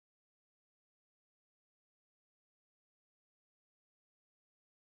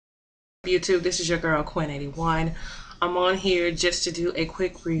YouTube, this is your girl Quinn81. I'm on here just to do a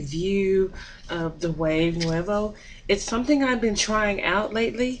quick review of the Wave Nouveau. It's something I've been trying out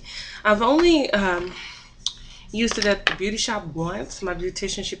lately. I've only used it at the beauty shop once. My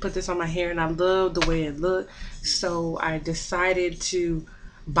beautician, she put this on my hair and I love the way it looked, so I decided to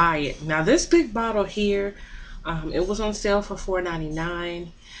buy it. Now this big bottle here, it was on sale for $4.99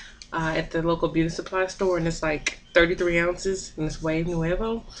 at the local beauty supply store, and it's like 33 ounces, and it's Wave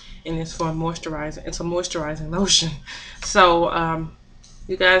Nouveau, and it's for moisturizing. It's a moisturizing lotion. So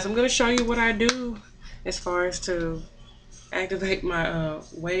you guys, I'm gonna show you what I do as far as to activate my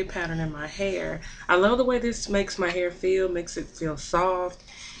wave pattern in my hair. I love the way this makes my hair feel, makes it feel soft,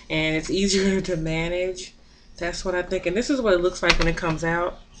 and it's easier to manage. That's what I think, and this is what it looks like when it comes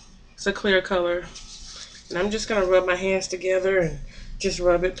out. It's a clear color, and I'm just gonna rub my hands together and just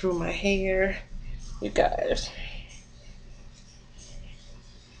rub it through my hair, you guys.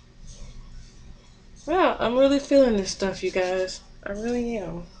 Wow, I'm really feeling this stuff, you guys. I really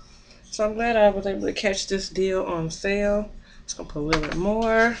am. So I'm glad I was able to catch this deal on sale. Just gonna put a little bit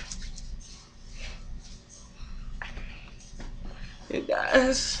more, you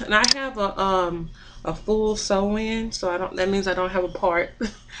guys. And I have a full sew-in, so that means I don't have a part.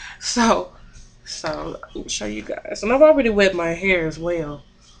 so let me show you guys. And I've already wet my hair as well.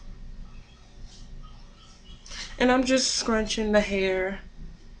 And I'm just scrunching the hair.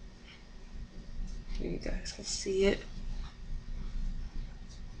 You guys can see it.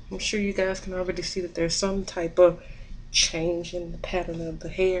 I'm sure you guys can already see that there's some type of change in the pattern of the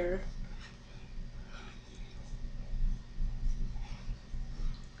hair.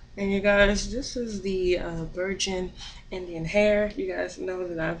 And you guys, this is the Virgin Indian hair. You guys know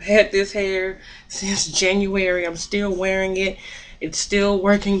that I've had this hair since January. I'm still wearing it. It's still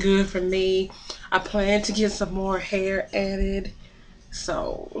working good for me. I plan to get some more hair added.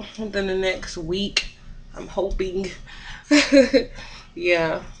 So within the next week, I'm hoping.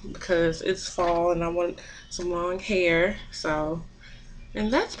 Yeah, because it's fall and I want some long hair. So,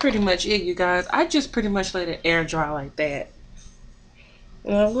 and that's pretty much it, you guys. I just pretty much let it air dry like that.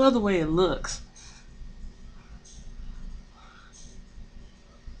 And I love the way it looks.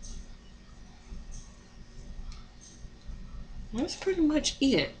 That's pretty much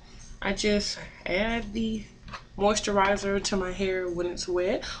it. I just add the moisturizer to my hair when it's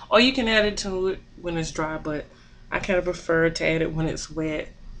wet, or you can add it to it when it's dry, but I kind of prefer to add it when it's wet.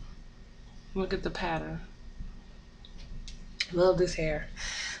 Look at the pattern. Love this hair.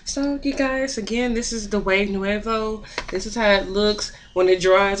 So you guys, again, this is the Wave Nouveau. This is how it looks. When it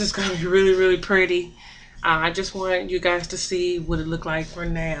dries, it's gonna be really, really pretty. I just want you guys to see what it looked like for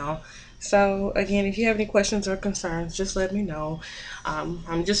now. So again, if you have any questions or concerns, just let me know.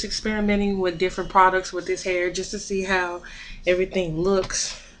 I'm just experimenting with different products with this hair just to see how everything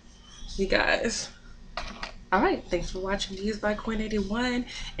looks, you guys. All right, thanks for watching Views by Quinn81,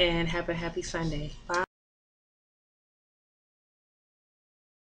 and have a happy Sunday. Bye.